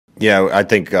Yeah, I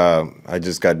think I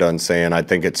just got done saying I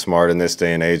think it's smart in this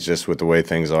day and age, just with the way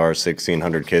things are.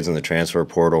 1,600 kids in the transfer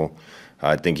portal.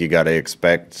 I think you got to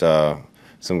expect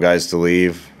some guys to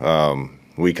leave.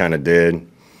 We kind of did.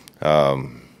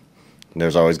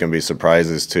 There's always going to be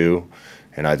surprises too,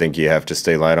 and I think you have to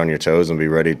stay light on your toes and be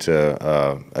ready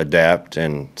to adapt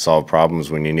and solve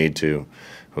problems when you need to.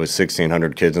 With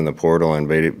 1,600 kids in the portal and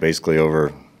basically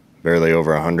barely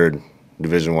over 100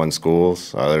 Division I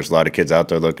schools, there's a lot of kids out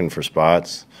there looking for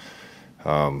spots.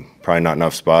 Probably not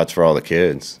enough spots for all the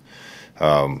kids.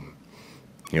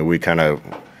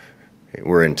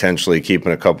 We're intentionally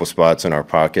keeping a couple spots in our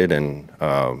pocket, and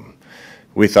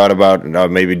we thought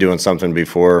about maybe doing something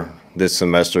before this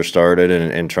semester started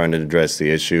and trying to address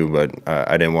the issue, but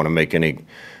I didn't want to make any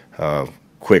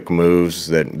quick moves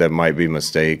that might be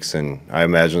mistakes. And I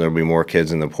imagine there'll be more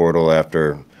kids in the portal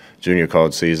after junior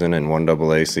college season and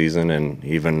 1AA season, and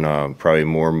even probably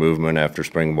more movement after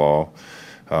spring ball.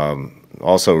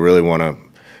 Also, really want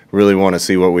to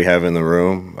see what we have in the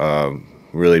room.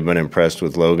 Really been impressed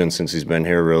with Logan since he's been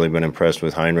here. Really been impressed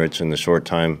with Heinrich in the short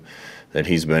time that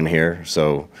he's been here.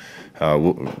 So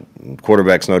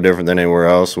quarterback's no different than anywhere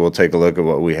else. We'll take a look at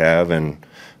what we have, and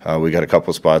we got a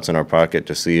couple spots in our pocket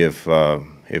to see if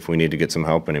we need to get some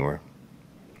help anywhere.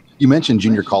 You mentioned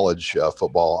junior college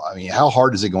football. I mean, how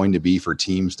hard is it going to be for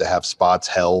teams to have spots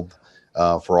held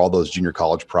for all those junior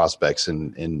college prospects?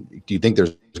 And do you think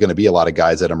there's going to be a lot of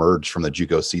guys that emerge from the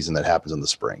JUCO season that happens in the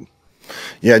spring?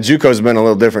 Yeah, JUCO's been a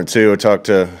little different too. I talked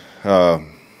to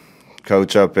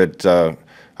coach up at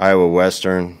Iowa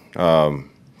Western.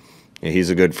 He's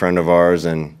a good friend of ours,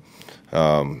 and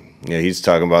he's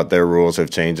talking about their rules have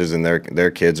changes, and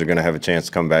their kids are going to have a chance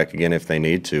to come back again if they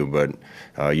need to. But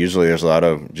usually there's a lot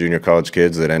of junior college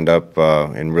kids that end up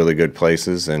in really good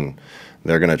places, and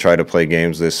they're going to try to play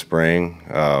games this spring.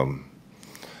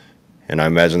 And I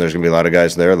imagine there's going to be a lot of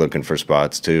guys there looking for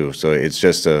spots too. So it's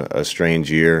just a strange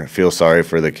year. I feel sorry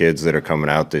for the kids that are coming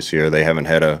out this year. They haven't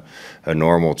had a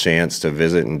normal chance to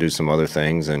visit and do some other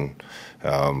things, and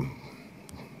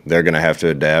they're going to have to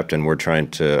adapt, and we're trying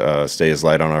to stay as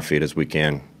light on our feet as we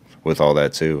can with all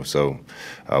that too. So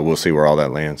we'll see where all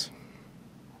that lands.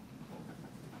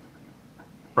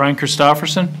 Brian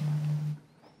Christopherson.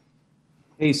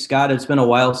 Hey, Scott, it's been a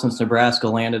while since Nebraska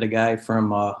landed a guy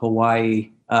from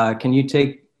Hawaii. Can you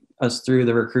take us through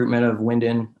the recruitment of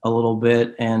Wyndon a little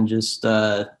bit, and just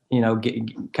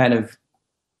kind of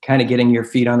getting your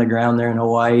feet on the ground there in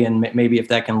Hawaii, and maybe if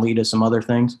that can lead to some other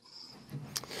things?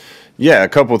 Yeah, a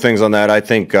couple of things on that. I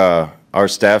think our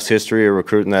staff's history of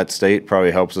recruiting that state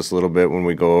probably helps us a little bit when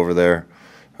we go over there.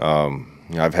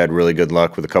 I've had really good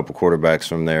luck with a couple quarterbacks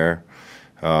from there,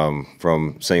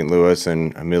 from St. Louis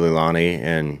and Mililani,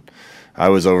 and I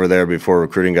was over there before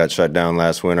recruiting got shut down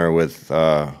last winter with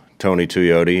Tony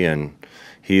Tuioti, and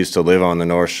he used to live on the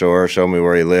North Shore, showed me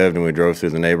where he lived, and we drove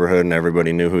through the neighborhood, and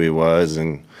everybody knew who he was.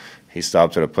 And he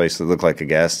stopped at a place that looked like a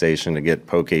gas station to get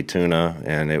poke tuna,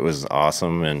 and it was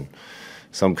awesome, and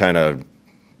some kind of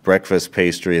breakfast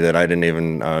pastry that I didn't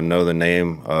even know the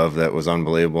name of that was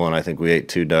unbelievable, and I think we ate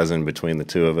 2 dozen between the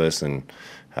two of us, and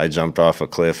I jumped off a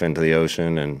cliff into the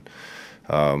ocean, and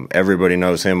everybody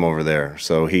knows him over there.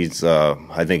 So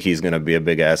I think he's going to be a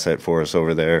big asset for us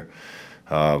over there.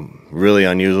 Really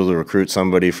unusual to recruit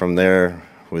somebody from there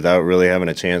without really having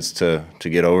a chance to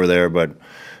get over there, but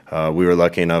we were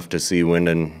lucky enough to see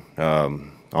Wyndon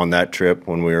on that trip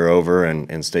when we were over,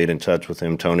 and stayed in touch with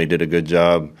him. Tony did a good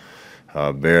job.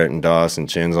 Barrett and Doss and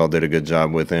Chins all did a good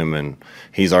job with him, and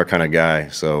he's our kind of guy.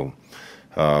 So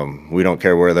we don't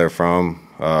care where they're from.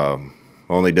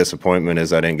 Only disappointment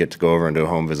is I didn't get to go over and do a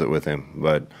home visit with him,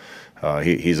 but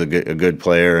he's a good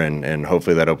player, and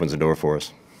hopefully that opens the door for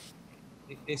us.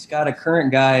 Hey, Scott, a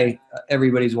current guy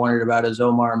everybody's wondered about is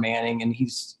Omar Manning, and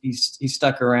he's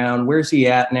stuck around. Where's he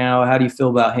at now? How do you feel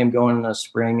about him going in the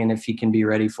spring, and if he can be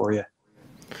ready for you?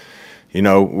 You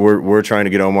know, we're trying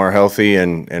to get Omar healthy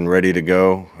and ready to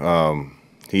go.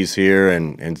 He's here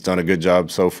and done a good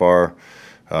job so far.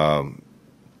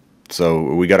 So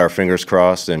we got our fingers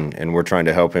crossed, and we're trying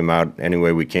to help him out any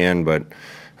way we can. But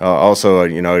also,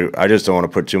 you know, I just don't want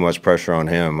to put too much pressure on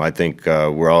him. I think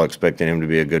we're all expecting him to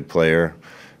be a good player.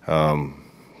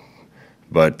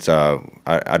 But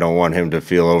I don't want him to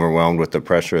feel overwhelmed with the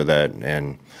pressure of that.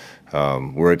 And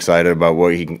we're excited about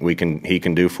what he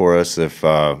can do for us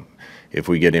if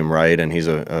we get him right, and he's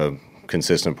a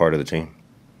consistent part of the team.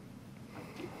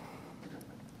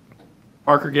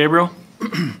 Parker Gabriel.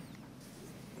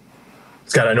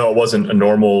 Scott, I know it wasn't a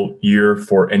normal year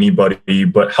for anybody,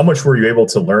 but how much were you able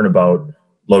to learn about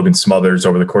Logan Smothers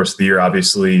over the course of the year?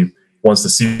 Obviously, once the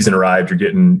season arrived, you're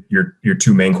getting your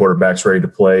two main quarterbacks ready to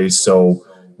play. So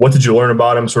what did you learn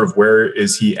about him? Sort of where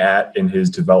is he at in his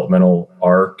developmental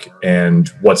arc, and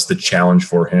what's the challenge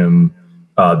for him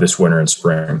this winter and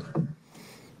spring?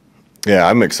 Yeah,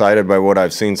 I'm excited by what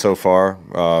I've seen so far.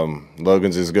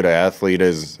 Logan's as good an athlete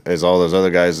as all those other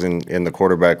guys in the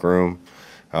quarterback room.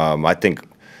 I think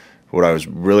what I was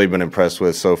really been impressed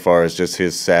with so far is just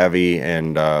his savvy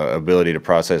and ability to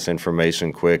process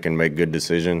information quick and make good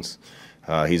decisions.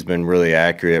 He's been really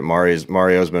accurate. Mario's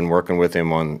been working with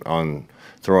him on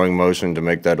throwing motion to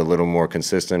make that a little more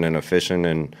consistent and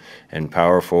efficient and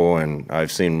powerful. And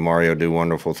I've seen Mario do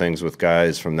wonderful things with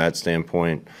guys from that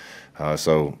standpoint.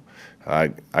 So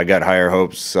I got higher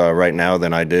hopes right now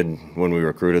than I did when we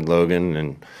recruited Logan,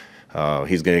 and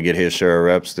he's going to get his share of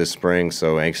reps this spring,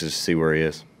 so anxious to see where he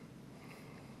is.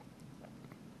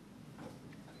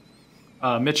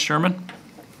 Mitch Sherman.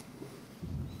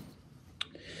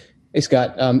 Hey,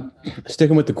 Scott.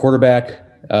 Sticking with the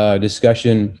quarterback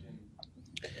discussion,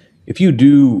 if you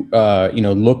do,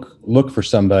 look for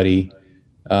somebody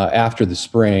after the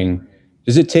spring,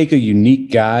 does it take a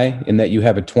unique guy in that you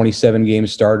have a 27-game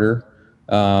starter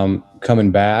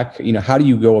coming back? How do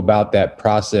you go about that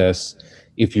process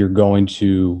if you're going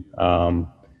to,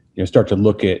 start to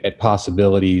look at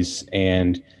possibilities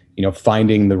and,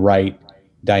 finding the right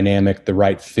dynamic, the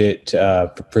right fit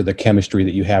for the chemistry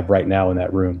that you have right now in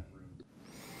that room?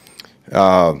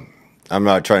 I'm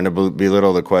not trying to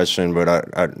belittle the question, but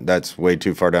that's way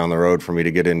too far down the road for me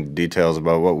to get into details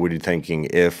about what we're thinking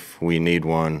if we need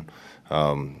one.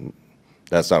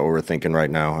 That's not what we're thinking right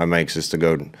now. I'm anxious to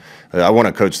go. I want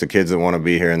to coach the kids that want to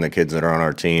be here and the kids that are on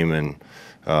our team,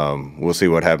 and we'll see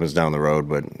what happens down the road,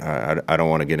 but I don't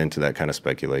want to get into that kind of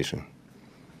speculation.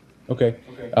 Okay.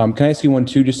 Can I ask you one,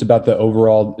 too, just about the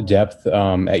overall depth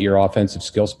at your offensive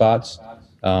skill spots?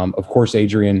 Of course,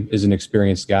 Adrian is an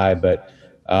experienced guy, but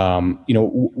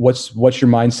what's your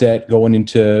mindset going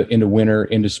into winter,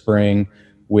 into spring,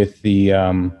 with the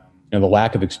the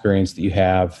lack of experience that you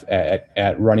have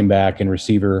at running back and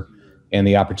receiver, and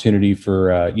the opportunity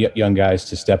for young guys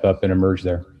to step up and emerge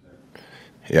there?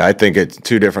 Yeah, I think it's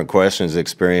two different questions: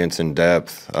 experience and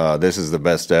depth. This is the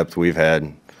best depth we've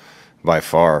had by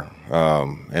far,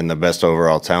 and the best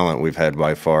overall talent we've had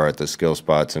by far at the skill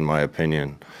spots, in my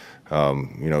opinion.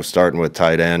 Starting with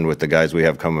tight end with the guys we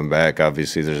have coming back,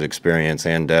 obviously there's experience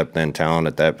and depth and talent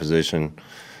at that position.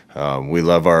 We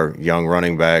love our young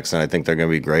running backs, and I think they're going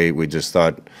to be great. We just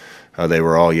thought they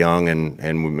were all young, and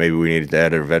maybe we needed to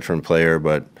add a veteran player,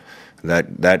 but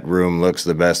that room looks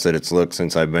the best that it's looked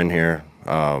since I've been here.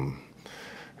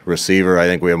 Receiver, I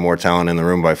think we have more talent in the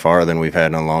room by far than we've had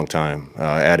in a long time.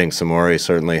 Adding Samori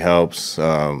certainly helps.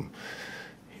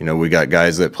 We got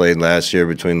guys that played last year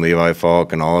between Levi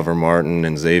Falk and Oliver Martin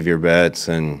and Xavier Betts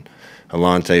and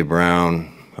Alante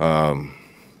Brown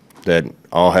that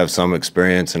all have some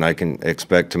experience, and I can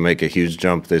expect to make a huge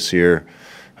jump this year.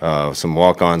 Some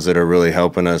walk-ons that are really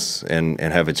helping us and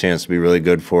have a chance to be really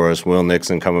good for us. Will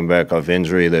Nixon coming back off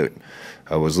injury that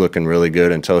was looking really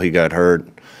good until he got hurt.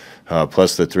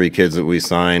 Plus the three kids that we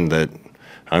signed that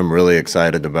I'm really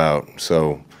excited about.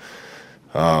 So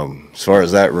as far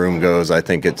as that room goes, I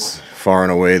think it's far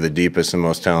and away the deepest and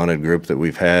most talented group that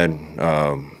we've had.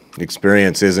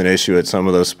 Experience is an issue at some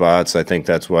of those spots. I think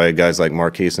that's why guys like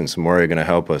Marquise and Samori are going to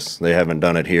help us. They haven't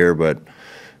done it here, but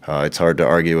it's hard to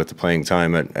argue with the playing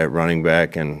time at running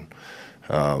back and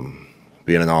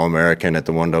being an All-American at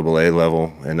the 1AA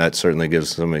level, and that certainly gives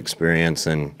some experience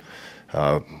and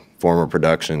former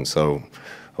production. So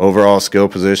overall skill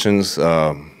positions,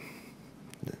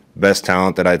 best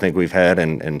talent that I think we've had,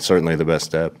 and certainly the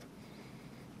best depth.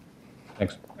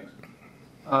 Thanks.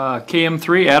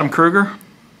 KM3, Adam Kruger.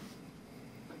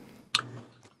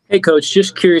 Hey, Coach,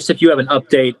 just curious if you have an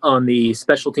update on the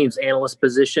special teams analyst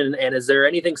position, and is there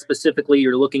anything specifically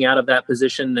you're looking out of that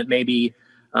position that maybe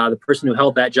the person who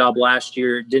held that job last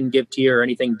year didn't give to you, or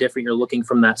anything different you're looking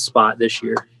from that spot this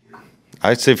year?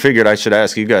 I figured I should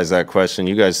ask you guys that question.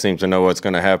 You guys seem to know what's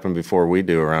going to happen before we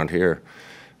do around here.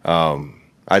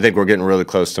 I think we're getting really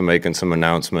close to making some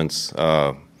announcements.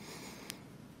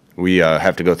 We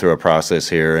have to go through a process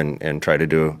here and try to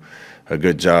do a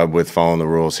good job with following the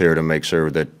rules here to make sure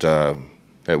that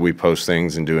that we post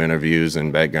things and do interviews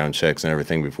and background checks and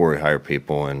everything before we hire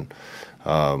people. And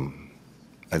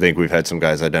I think we've had some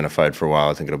guys identified for a while.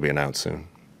 I think it'll be announced soon.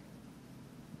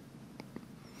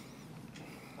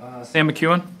 Sam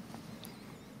McEwen.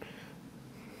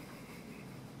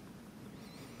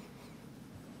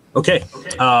 Okay.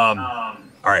 All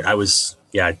right.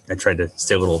 I tried to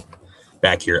stay a little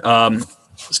back here.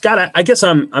 Scott, I guess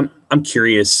I'm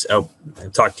curious. I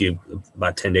talked to you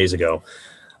about 10 days ago.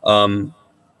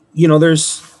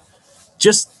 There's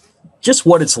just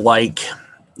what it's like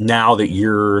now that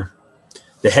you're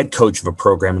the head coach of a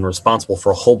program and responsible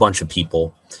for a whole bunch of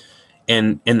people,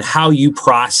 and how you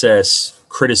process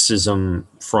criticism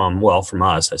from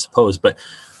us, I suppose, but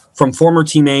from former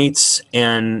teammates,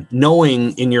 and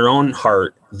knowing in your own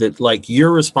heart that like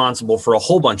you're responsible for a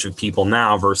whole bunch of people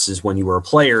now versus when you were a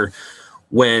player,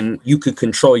 when you could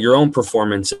control your own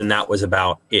performance and that was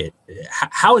about it.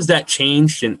 How has that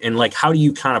changed? And like, how do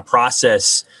you kind of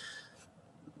process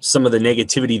some of the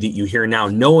negativity that you hear now,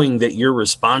 knowing that you're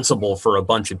responsible for a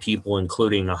bunch of people,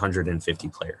 including 150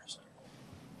 players?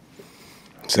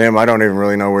 Sam, I don't even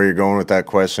really know where you're going with that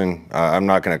question. I'm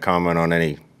not going to comment on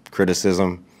any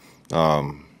criticism.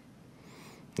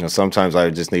 Sometimes I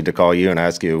just need to call you and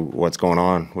ask you what's going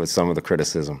on with some of the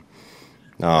criticism.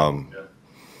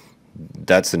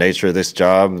 That's the nature of this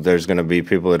job. There's going to be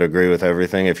people that agree with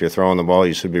everything. If you're throwing the ball,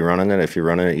 you should be running it. If you're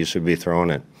running it, you should be throwing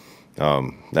it.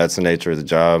 That's the nature of the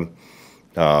job.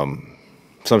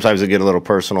 Sometimes it get a little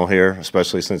personal here,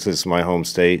 especially since it's my home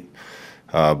state.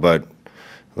 But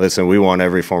listen, we want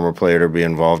every former player to be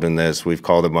involved in this. We've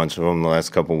called a bunch of them the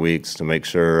last couple of weeks to make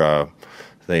sure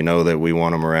they know that we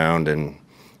want them around, and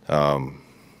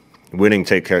winning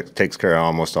takes care of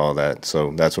almost all of that.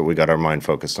 So that's what we got our mind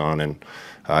focused on. And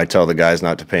I tell the guys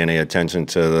not to pay any attention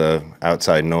to the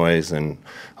outside noise, and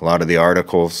a lot of the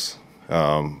articles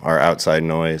are outside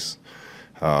noise.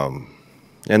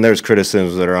 And there's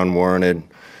criticisms that are unwarranted.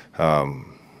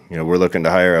 We're looking to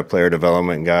hire a player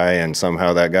development guy, and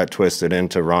somehow that got twisted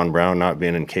into Ron Brown not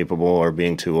being incapable or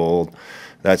being too old.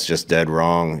 That's just dead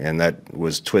wrong, and that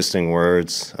was twisting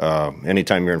words.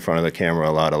 Anytime you're in front of the camera,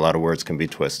 a lot of words can be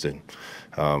twisted.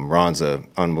 Ron's an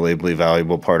unbelievably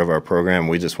valuable part of our program.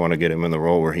 We just want to get him in the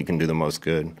role where he can do the most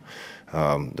good.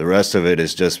 The rest of it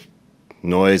is just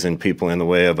noise and people in the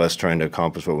way of us trying to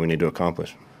accomplish what we need to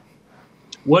accomplish.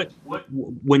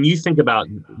 When you think about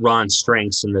Ron's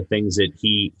strengths and the things that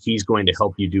he's going to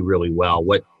help you do really well,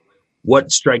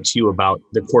 what strikes you about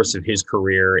the course of his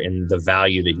career and the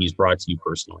value that he's brought to you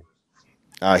personally?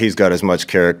 He's got as much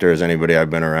character as anybody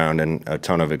I've been around, and a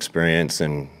ton of experience,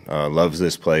 and loves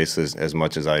this place as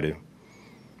much as I do.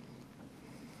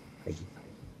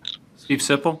 Steve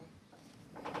Sipple.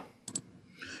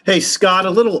 Hey, Scott, a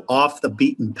little off the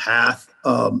beaten path.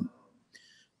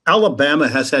 Alabama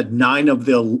has had 9 of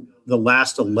the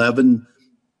last 11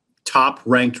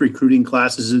 top-ranked recruiting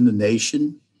classes in the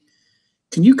nation.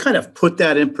 Can you kind of put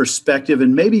that in perspective,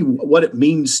 and maybe what it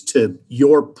means to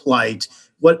your plight,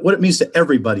 what it means to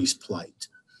everybody's plight?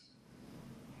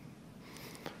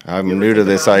 I'm new to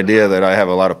this idea that I have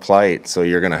a lot of plight, so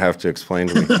you're going to have to explain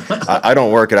to me. I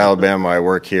don't work at Alabama. I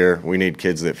work here. We need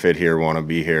kids that fit here, want to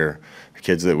be here,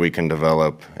 kids that we can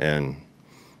develop, and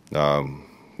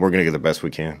we're going to get the best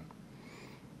we can.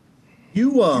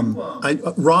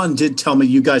 Ron did tell me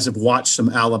you guys have watched some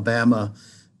Alabama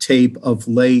tape of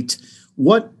late.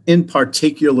 What in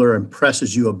particular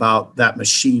impresses you about that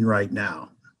machine right now?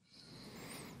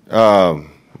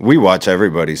 We watch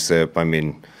everybody sip. I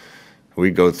mean,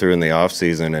 we go through in the off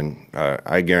season, and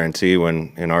I guarantee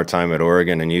when in our time at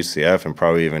Oregon and UCF, and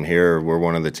probably even here, we're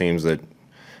one of the teams that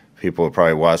people have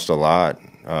probably watched a lot.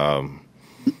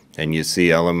 And you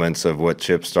see elements of what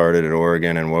Chip started at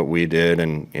Oregon and what we did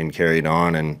and carried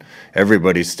on, and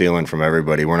everybody's stealing from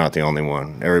everybody. We're not the only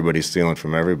one. Everybody's stealing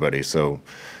from everybody. So,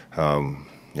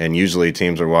 and usually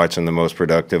teams are watching the most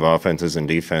productive offenses and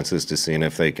defenses to seeing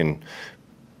if they can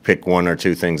pick 1 or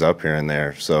 2 things up here and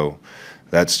there. So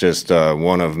that's just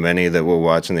one of many that we'll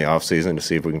watch in the offseason to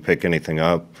see if we can pick anything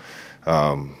up.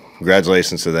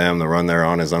 Congratulations to them. The run they're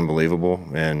on is unbelievable,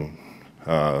 and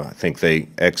I think they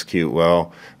execute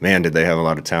well. Man, did they have a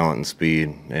lot of talent and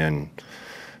speed, and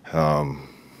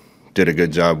did a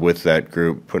good job with that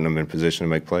group, putting them in position to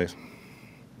make plays.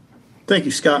 Thank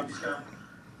you, Scott.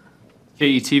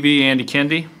 KETV, Andy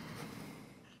Kendi.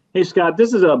 Hey, Scott,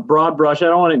 this is a broad brush. I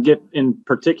don't want to get in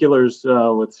particulars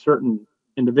with certain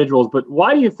individuals, but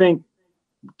why do you think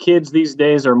kids these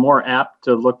days are more apt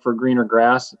to look for greener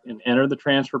grass and enter the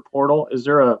transfer portal? Is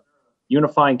there a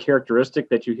unifying characteristic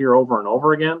that you hear over and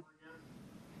over again?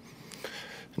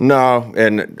 No,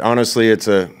 and honestly, it's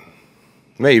a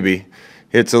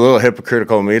little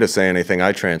hypocritical of me to say anything.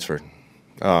 I transferred.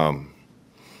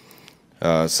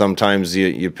 Sometimes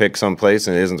you pick someplace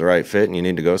and it isn't the right fit, and you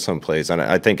need to go someplace. And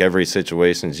I think every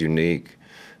situation is unique.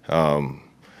 I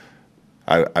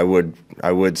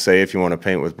would say, if you want to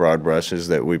paint with broad brushes,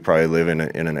 that we probably live in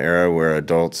an era where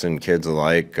adults and kids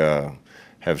alike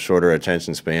have shorter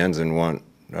attention spans and want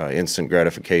instant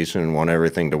gratification and want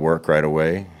everything to work right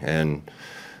away, and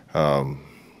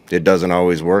it doesn't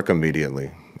always work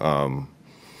immediately.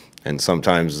 And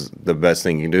sometimes the best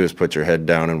thing you can do is put your head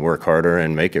down and work harder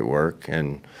and make it work.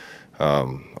 And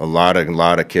a lot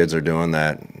of kids are doing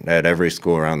that at every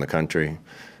school around the country.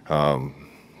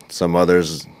 Some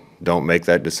others don't make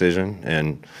that decision,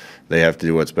 and they have to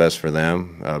do what's best for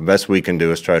them. Best we can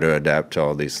do is try to adapt to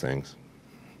all these things.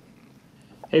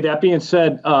 Hey, that being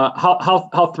said,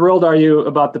 how thrilled are you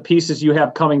about the pieces you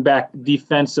have coming back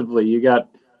defensively? You got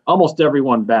almost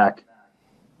everyone back.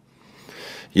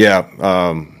 Yeah,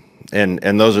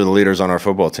 and those are the leaders on our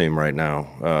football team right now.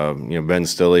 Ben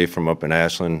Stilley from up in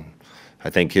Ashland, I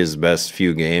think his best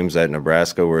few games at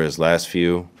Nebraska were his last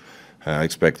few. I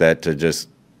expect that to just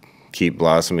keep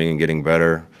blossoming and getting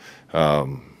better.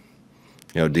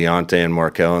 Deontay and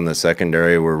Markel in the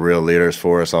secondary were real leaders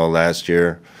for us all last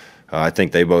year. I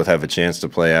think they both have a chance to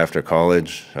play after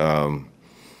college.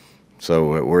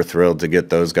 So we're thrilled to get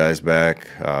those guys back.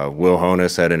 Will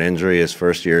Honus had an injury his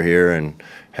first year here and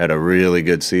had a really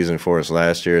good season for us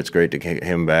last year. It's great to get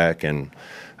him back. And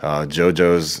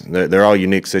JoJo's, they're all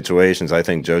unique situations. I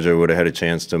think JoJo would have had a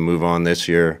chance to move on this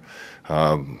year,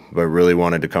 but really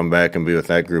wanted to come back and be with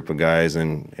that group of guys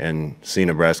and see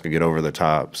Nebraska get over the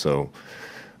top. So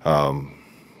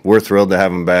we're thrilled to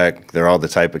have them back. They're all the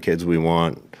type of kids we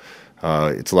want.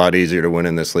 It's a lot easier to win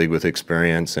in this league with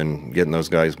experience, and getting those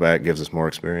guys back gives us more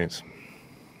experience.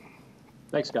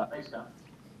 Thanks, Scott.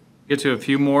 Get to a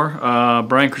few more.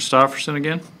 Brian Christopherson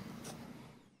again.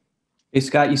 Hey,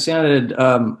 Scott, you sounded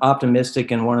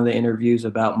optimistic in one of the interviews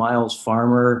about Miles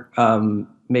Farmer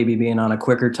maybe being on a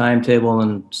quicker timetable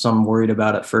and some worried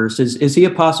about at first. Is he a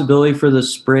possibility for the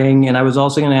spring? And I was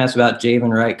also going to ask about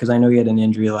Javen Wright, because I know he had an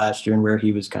injury last year and where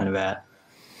he was kind of at.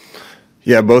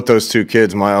 Yeah, both those two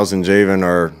kids, Miles and Javen,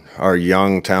 are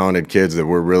young, talented kids that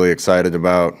we're really excited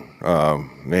about.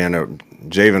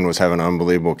 Javen was having an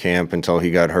unbelievable camp until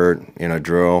he got hurt in a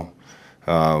drill.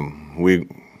 We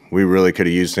really could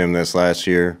have used him this last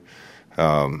year.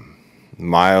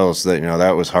 Miles,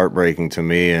 that was heartbreaking to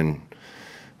me, and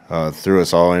threw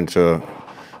us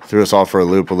all for a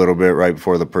loop a little bit right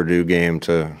before the Purdue game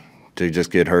to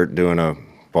just get hurt doing a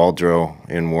ball drill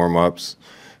in warm-ups.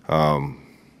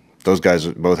 Those guys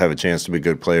both have a chance to be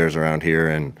good players around here,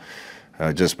 and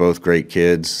just both great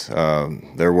kids.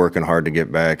 They're working hard to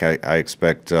get back. I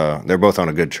expect they're both on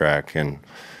a good track, and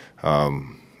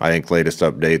I think latest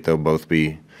update they'll both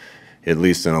be at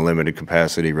least in a limited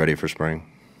capacity ready for spring.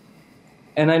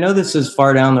 And I know this is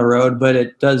far down the road, but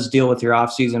it does deal with your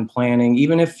off-season planning.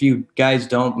 Even if you guys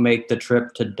don't make the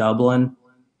trip to Dublin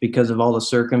because of all the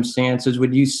circumstances,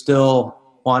 would you still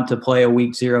want to play a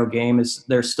week 0 game? Is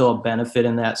there still a benefit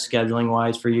in that scheduling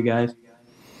wise for you guys?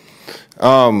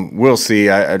 We'll see.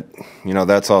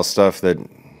 That's all stuff that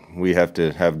we have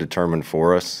to have determined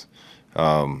for us.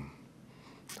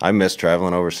 I miss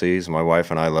traveling overseas. My wife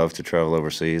and I love to travel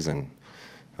overseas, and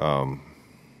I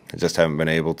just haven't been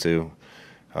able to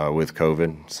with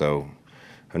COVID. So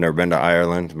I've never been to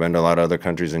Ireland, been to a lot of other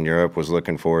countries in Europe, was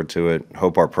looking forward to it.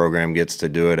 Hope our program gets to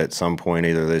do it at some point,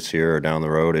 either this year or down the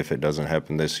road if it doesn't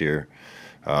happen this year.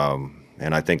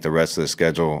 And I think the rest of the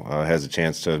schedule has a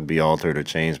chance to be altered or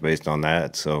changed based on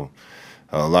that. So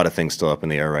a lot of things still up in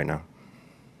the air right now.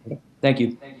 Thank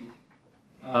you.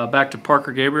 Back to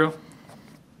Parker Gabriel.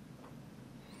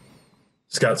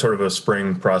 Scott, sort of a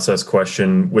spring process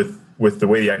question. With the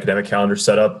way the academic calendar is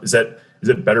set up, is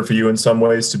it better for you in some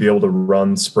ways to be able to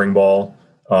run spring ball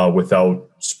without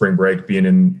spring break being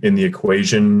in the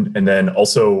equation? And then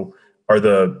also,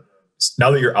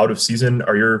 now that you're out of season,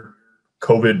 are your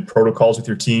COVID protocols with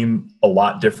your team a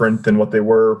lot different than what they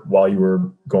were while you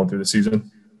were going through the season?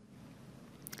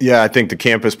 Yeah, I think the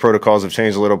campus protocols have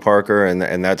changed a little, Parker,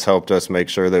 and that's helped us make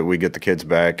sure that we get the kids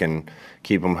back and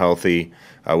keep them healthy.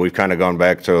 We've kind of gone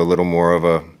back to a little more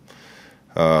of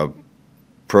a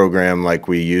program like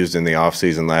we used in the off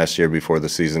season last year before the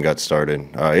season got started.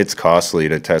 It's costly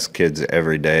to test kids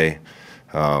every day.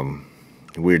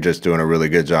 We're just doing a really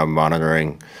good job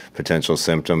monitoring potential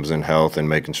symptoms and health and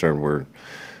making sure we're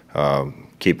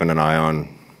keeping an eye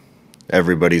on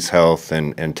everybody's health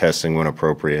and testing when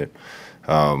appropriate.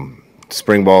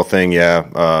 Spring ball thing,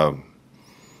 yeah.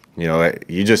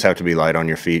 You just have to be light on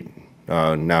your feet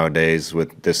nowadays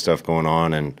with this stuff going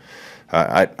on, and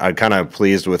I kind of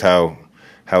pleased with how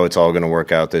it's all going to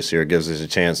work out this year. It gives us a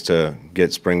chance to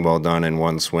get spring ball done in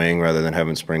one swing rather than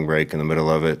having spring break in the middle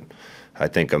of it. I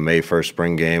think a May 1st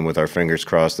spring game with our fingers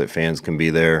crossed that fans can be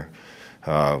there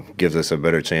gives us a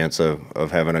better chance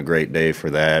of having a great day for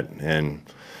that. And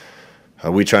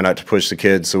we try not to push the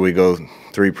kids, so we go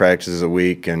 3 practices a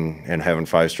week, and having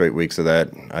 5 straight weeks of that,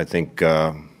 I think,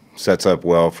 sets up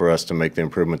well for us to make the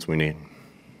improvements we need.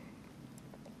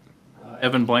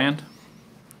 Evan Bland.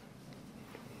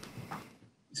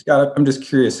 Scott, I'm just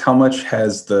curious, how much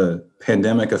has the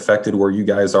pandemic affected where you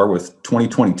guys are with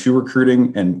 2022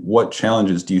 recruiting, and what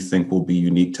challenges do you think will be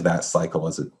unique to that cycle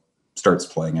as it starts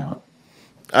playing out?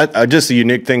 Just the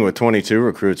unique thing with 22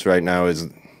 recruits right now is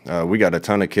we got a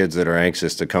ton of kids that are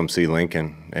anxious to come see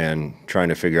Lincoln and trying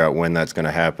to figure out when that's going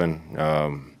to happen.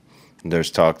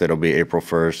 There's talk that it'll be April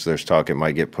 1st. There's talk it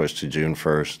might get pushed to June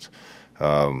 1st.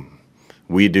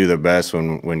 We do the best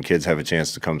when kids have a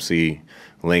chance to come see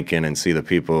Lincoln and see the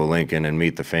people of Lincoln and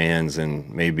meet the fans and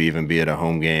maybe even be at a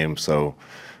home game. So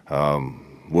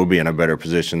we'll be in a better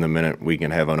position the minute we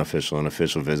can have unofficial and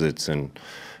official visits, and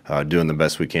doing the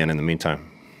best we can in the meantime.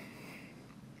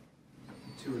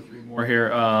 2 or 3 more here.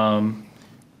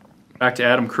 Back to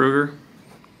Adam Kruger.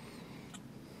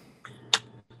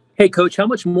 Hey, Coach, how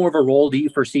much more of a role do you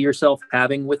foresee yourself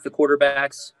having with the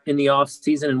quarterbacks in the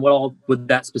offseason, and what all would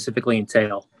that specifically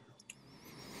entail?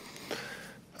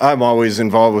 I'm always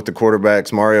involved with the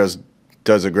quarterbacks. Mario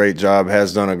does a great job,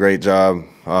 has done a great job.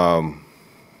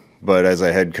 But as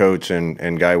a head coach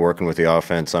and guy working with the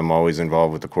offense, I'm always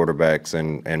involved with the quarterbacks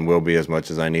and will be as much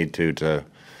as I need to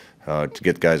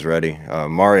get guys ready.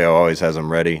 Mario always has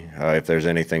them ready. If there's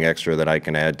anything extra that I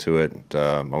can add to it,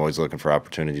 I'm always looking for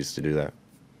opportunities to do that.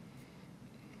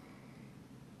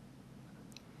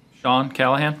 Sean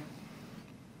Callahan.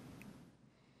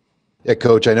 Yeah,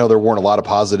 Coach, I know there weren't a lot of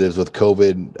positives with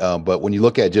COVID, but when you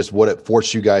look at just what it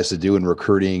forced you guys to do in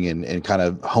recruiting and kind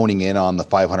of honing in on the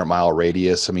 500-mile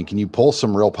radius, I mean, can you pull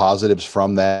some real positives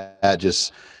from that,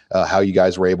 just how you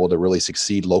guys were able to really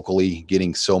succeed locally,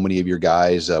 getting so many of your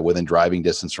guys within driving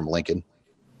distance from Lincoln?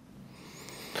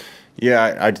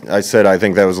 Yeah, I said I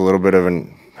think that was a little bit of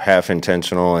an half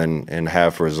intentional and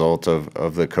half result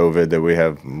of the COVID, that we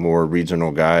have more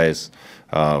regional guys.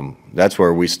 That's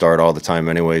where we start all the time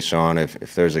anyway, Sean.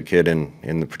 If there's a kid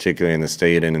particularly in the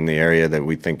state and in the area that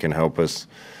we think can help us,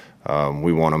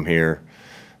 we want them here.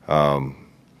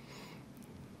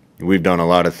 We've done a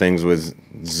lot of things with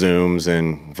Zooms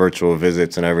and virtual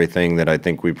visits and everything that I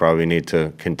think we probably need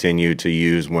to continue to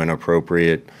use when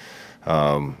appropriate.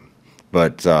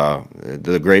 But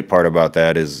the great part about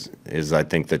that is I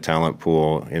think the talent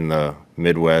pool in the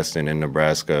Midwest and in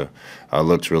Nebraska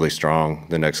looks really strong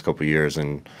the next couple of years,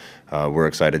 and we're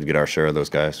excited to get our share of those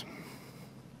guys.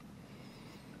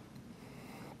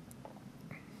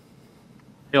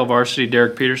 Yale varsity,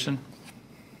 Derek Peterson.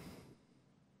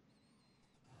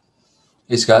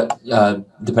 Hey, Scott,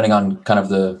 depending on kind of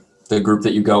the group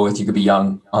that you go with, you could be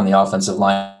young on the offensive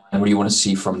line. And what do you want to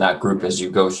see from that group as you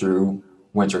go through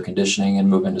winter conditioning and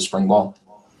move into spring ball?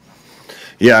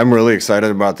 Yeah, I'm really excited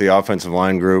about the offensive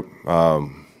line group.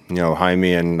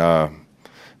 Jaime and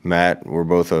Matt were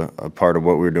both a part of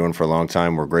what we were doing for a long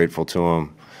time. We're grateful to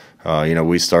them.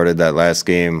 We started that last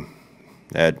game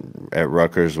at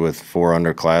Rutgers with 4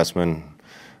 underclassmen,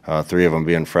 3 of them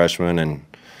being freshmen, and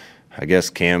I guess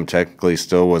Cam technically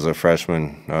still was a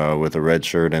freshman with a red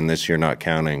shirt, and this year not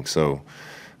counting. So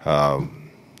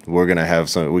we're going to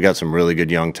have we got some really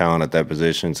good young talent at that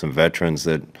position, some veterans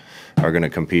that are going to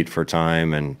compete for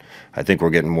time, and I think we're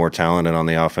getting more talented on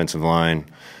the offensive line.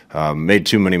 Made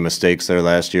too many mistakes there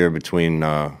last year between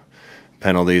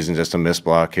penalties and just a missed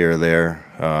block here or there.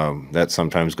 That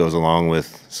sometimes goes along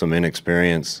with some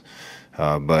inexperience.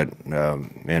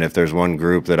 And if there's one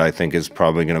group that I think is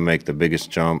probably going to make the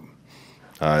biggest jump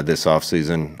this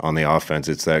offseason on the offense,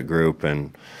 it's that group.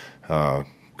 And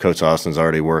Coach Austin's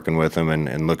already working with them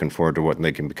and looking forward to what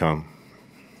they can become.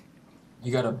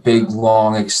 You got a big,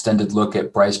 long, extended look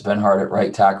at Bryce Benhart at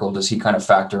right tackle. Does he kind of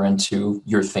factor into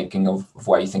your thinking of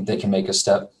why you think they can make a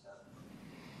step?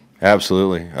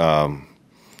 Absolutely.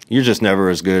 You're just never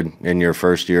as good in your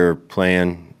first year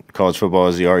playing college football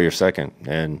as you are your second.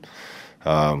 And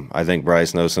I think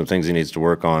Bryce knows some things he needs to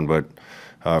work on. But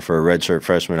for a redshirt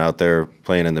freshman out there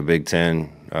playing in the Big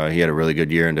Ten, he had a really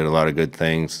good year and did a lot of good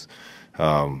things.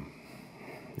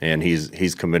 And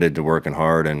he's committed to working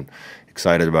hard, and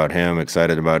excited about him,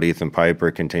 excited about Ethan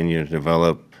Piper continuing to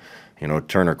develop.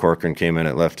 Turner Corcoran came in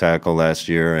at left tackle last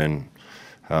year, and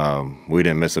we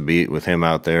didn't miss a beat with him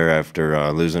out there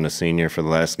after losing a senior for the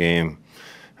last game.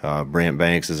 Brant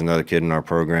Banks is another kid in our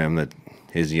program that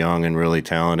is young and really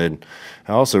talented.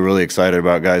 I'm also really excited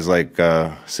about guys like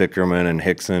Sickerman and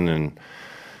Hickson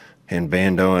and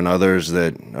Bando and others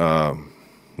that are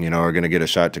going to get a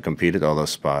shot to compete at all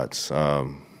those spots.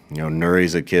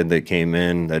 Nuri's a kid that came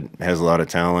in that has a lot of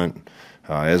talent.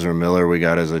 Ezra Miller we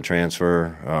got as a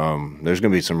transfer. There's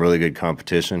going to be some really good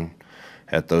competition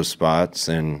at those spots,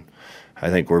 and I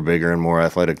think we're bigger and more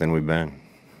athletic than we've been.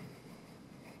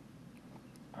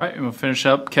 All right, and we'll finish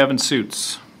up. Kevin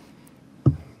Suits.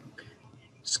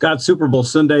 Scott, Super Bowl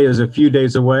Sunday is a few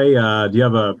days away. Do you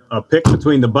have a pick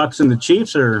between the Bucs and the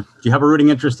Chiefs, or do you have a rooting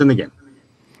interest in the game?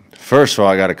 First of all,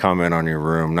 I got to comment on your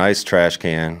room. Nice trash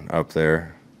can up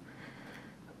there.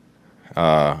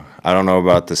 I don't know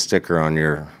about the sticker on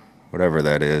your whatever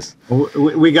that is.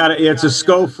 We got it. It's a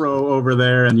Scofro over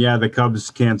there, and yeah, the Cubs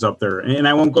can's up there. And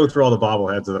I won't go through all the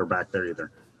bobbleheads that are back there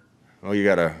either. Oh, you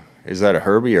got is that a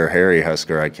Herbie or Harry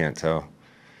Husker? I can't tell.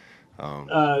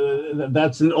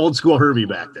 That's an old school Herbie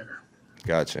back there.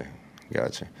 Gotcha.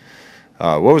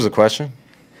 What was the question?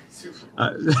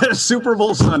 Super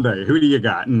Bowl Sunday. Who do you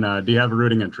got? And do you have a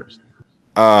rooting interest?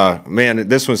 Man,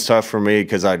 this one's tough for me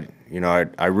because I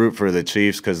root for the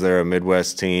Chiefs because they're a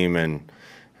Midwest team, and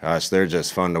gosh, they're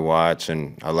just fun to watch,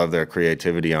 and I love their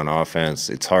creativity on offense.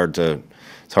 It's hard to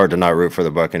not root for the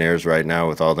Buccaneers right now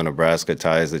with all the Nebraska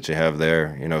ties that you have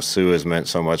there. You know, Sue has meant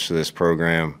so much to this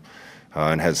program.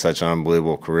 And had such an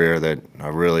unbelievable career that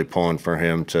I'm really pulling for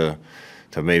him to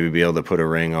maybe be able to put a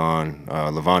ring on.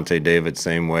 Levante David,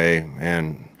 same way,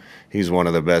 and he's one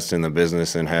of the best in the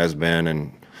business and has been,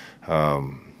 and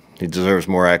he deserves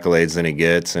more accolades than he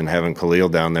gets. And having Khalil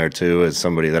down there too as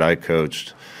somebody that I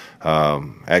coached.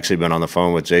 Actually been on the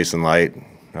phone with Jason Light,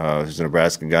 who's a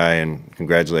Nebraska guy, and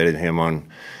congratulated him on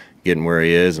getting where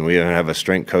he is. And we even have a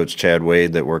strength coach, Chad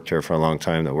Wade, that worked here for a long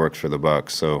time that works for the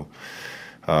Bucs. So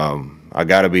I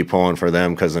got to be pulling for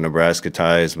them because of Nebraska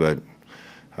ties, but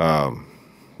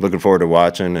looking forward to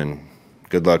watching, and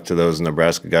good luck to those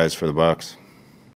Nebraska guys for the Bucs.